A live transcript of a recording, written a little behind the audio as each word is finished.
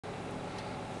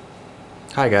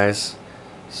Hi guys,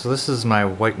 so this is my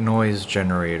white noise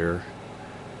generator,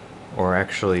 or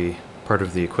actually part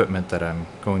of the equipment that I'm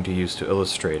going to use to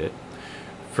illustrate it.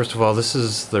 First of all, this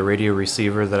is the radio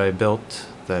receiver that I built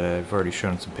that I've already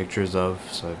shown some pictures of.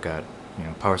 So I've got,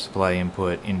 power supply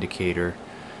input, indicator,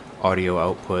 audio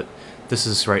output. This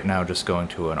is right now just going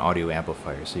to an audio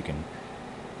amplifier, so you can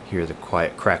hear the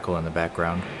quiet crackle in the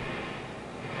background.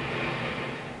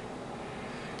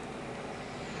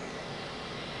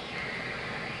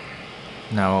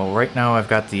 Now, right now I've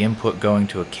got the input going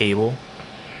to a cable,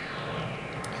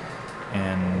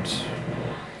 and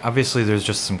obviously there's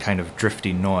just some kind of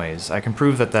drifty noise. I can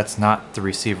prove that that's not the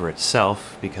receiver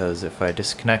itself, because if I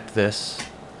disconnect this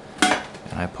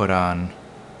and I put on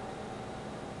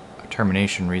a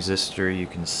termination resistor, you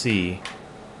can see,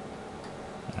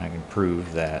 and I can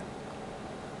prove that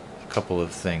a couple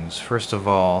of things. First of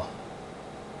all,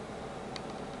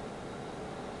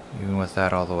 even with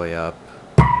that all the way up,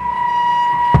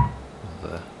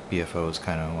 the BFOs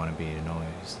kind of want to be a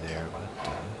noise there,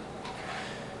 but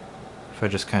if I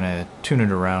just kind of tune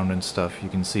it around and stuff, you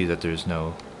can see that there's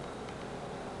not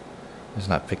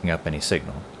picking up any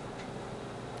signal.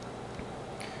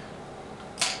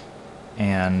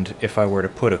 And if I were to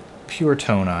put a pure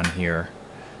tone on here,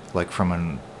 like from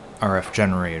an RF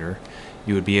generator,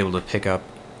 you would be able to pick up,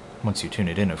 once you tune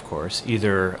it in of course,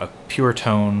 either a pure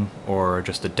tone or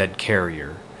just a dead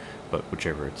carrier, but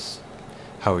whichever it's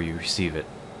how you receive it.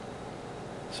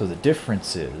 So the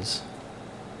difference is,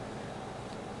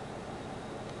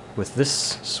 with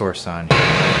this source on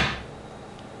here,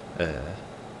 it's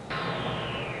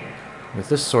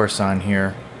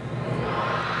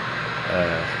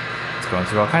going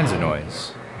through all kinds of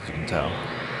noise, as you can tell.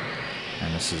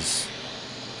 And this is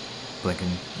blinking.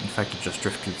 In fact, it just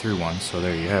drifted through one, so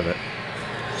there you have it.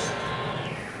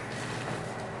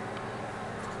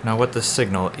 Now what this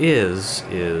signal is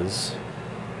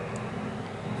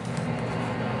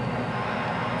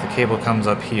the cable comes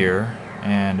up here,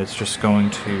 and it's just going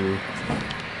to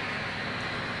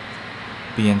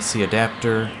BNC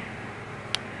adapter.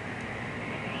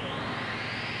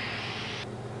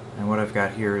 And what I've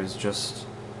got here is just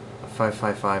a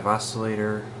 555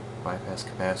 oscillator, bypass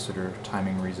capacitor,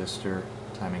 timing resistor,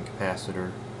 timing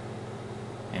capacitor,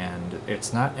 and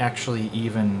it's not actually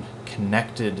even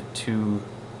connected to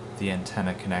the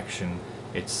antenna connection.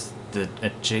 It's the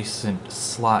adjacent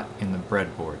slot in the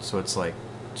breadboard, so it's like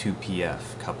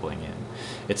 2PF coupling in.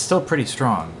 It's still pretty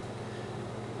strong,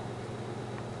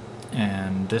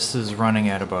 and this is running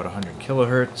at about 100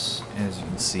 kilohertz, as you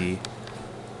can see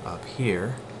up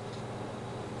here.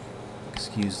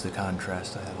 Excuse the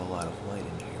contrast, I have a lot of light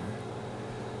in here.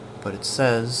 But it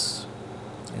says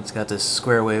it's got this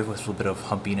square wave with a little bit of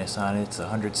humpiness on it. It's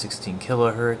 116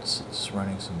 kilohertz. It's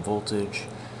running some voltage.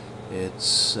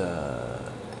 It's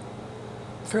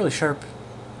fairly sharp.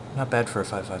 Not bad for a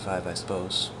 555, I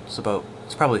suppose. It's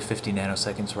probably 50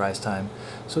 nanoseconds rise time,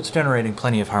 so it's generating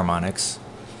plenty of harmonics.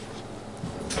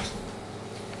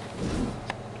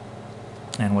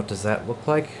 And what does that look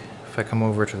like? If I come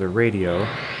over to the radio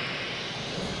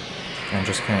and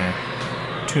just kind of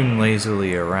tune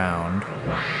lazily around,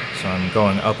 so I'm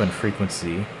going up in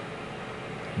frequency.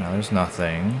 Now there's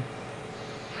nothing.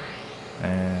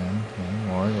 And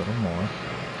a little more.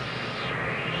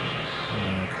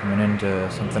 Coming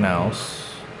into something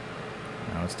else.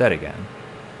 Now it's dead again.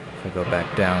 If I go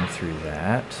back down through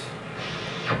that,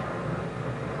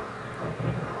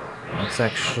 that's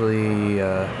actually,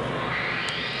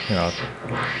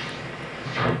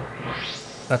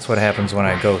 that's what happens when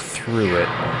I go through it.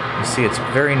 You see it's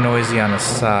very noisy on the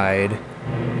side.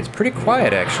 It's pretty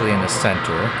quiet actually in the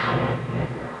center.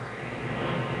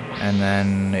 And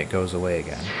then it goes away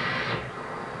again.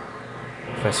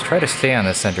 If I try to stay on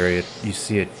the center, you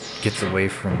see it gets away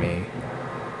from me.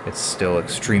 It's still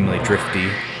extremely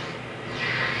drifty.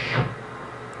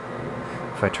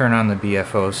 If I turn on the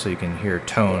BFO so you can hear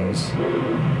tones,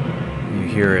 you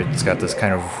hear it's got this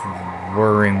kind of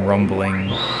whirring,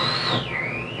 rumbling.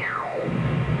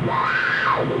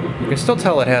 You can still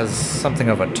tell it has something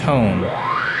of a tone,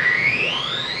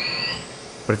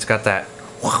 but it's got that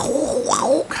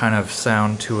kind of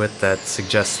sound to it that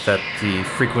suggests that the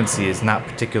frequency is not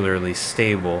particularly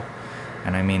stable.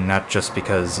 And I mean not just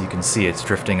because you can see it's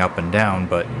drifting up and down,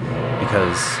 but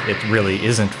because it really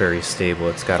isn't very stable.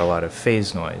 It's got a lot of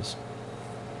phase noise.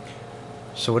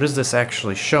 So what is this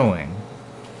actually showing?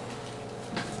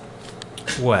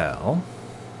 Well,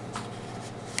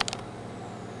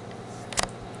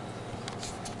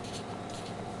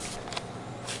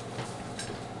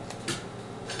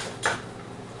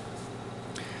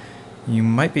 you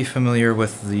might be familiar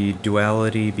with the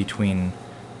duality between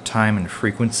time and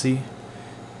frequency.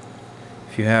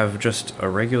 If you have just a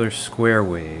regular square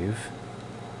wave,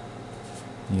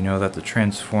 you know that the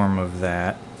transform of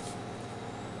that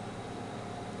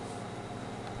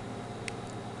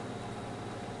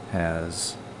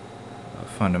has a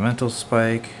fundamental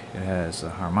spike, it has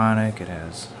a harmonic, it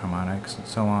has harmonics, and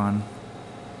so on.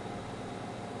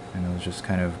 And it'll just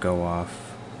kind of go off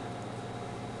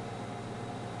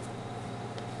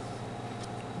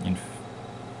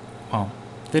well,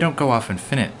 they don't go off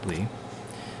infinitely.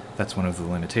 That's one of the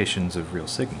limitations of real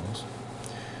signals.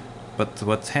 But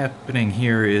what's happening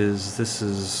here is this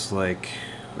is like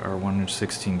our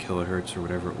 116 kilohertz or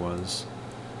whatever it was.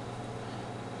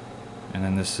 And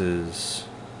then this is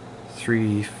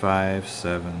 3, 5,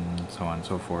 7, so on and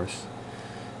so forth.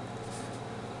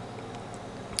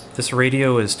 This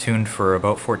radio is tuned for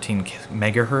about 14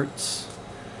 megahertz.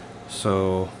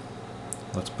 So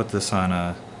let's put this on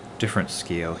a different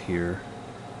scale here.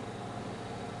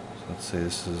 So let's say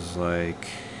this is like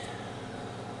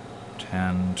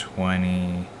 10,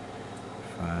 20,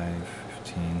 5,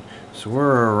 15. So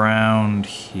we're around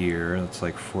here. That's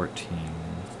like 14.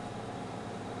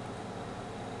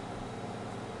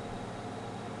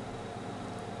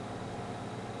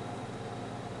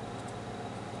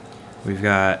 We've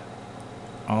got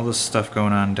all this stuff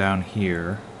going on down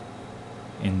here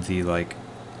in the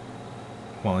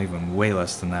well, even way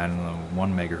less than that in the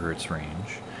 1 megahertz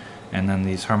range. And then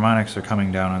these harmonics are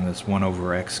coming down on this 1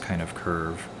 over x kind of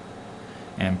curve.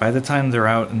 And by the time they're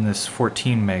out in this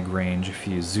 14 meg range, if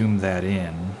you zoom that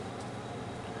in,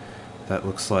 that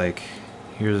looks like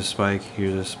here's a spike,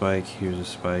 here's a spike, here's a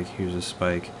spike, here's a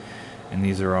spike, and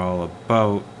these are all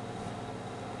about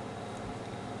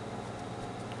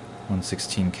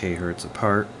 116 kHz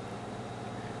apart,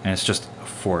 and it's just a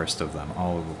forest of them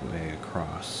all the way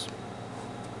across.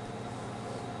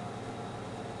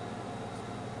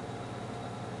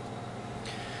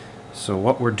 So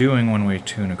what we're doing when we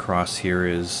tune across here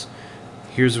is,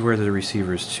 here's where the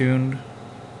receiver is tuned,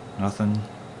 nothing,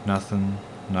 nothing,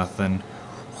 nothing,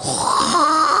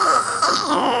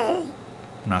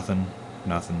 nothing,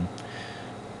 nothing.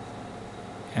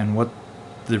 And what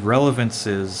the relevance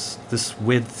is, this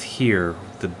width here,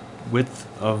 the width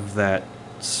of that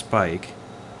spike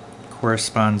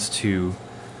corresponds to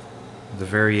the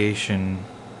variation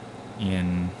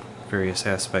in various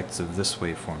aspects of this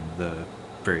waveform, the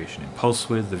variation in pulse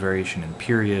width, the variation in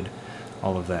period,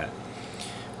 all of that.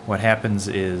 What happens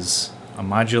is a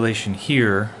modulation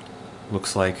here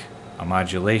looks like a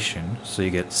modulation, so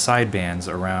you get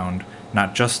sidebands around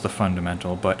not just the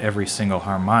fundamental, but every single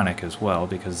harmonic as well,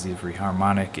 because every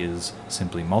harmonic is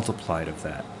simply multiplied of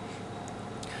that.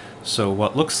 So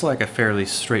what looks like a fairly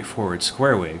straightforward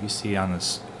square wave, you see on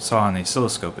this on the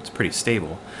oscilloscope, it's pretty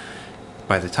stable.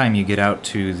 By the time you get out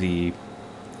to the,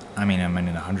 I'm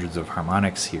in the hundreds of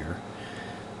harmonics here,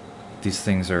 these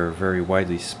things are very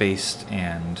widely spaced,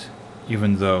 and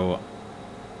even though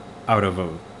out of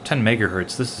a 10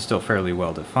 megahertz this is still fairly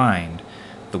well defined,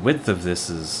 the width of this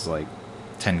is like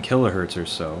 10 kilohertz or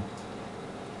so,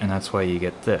 and that's why you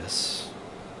get this.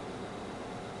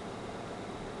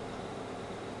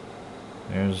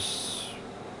 There's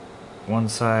one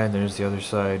side, there's the other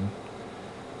side.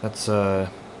 That's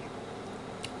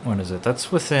what is it?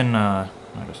 That's within I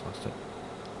just lost it.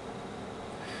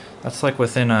 That's like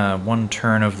within one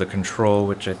turn of the control,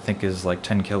 which I think is like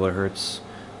 10 kilohertz.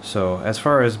 So as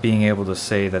far as being able to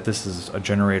say that this is a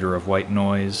generator of white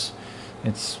noise,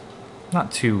 it's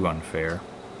not too unfair.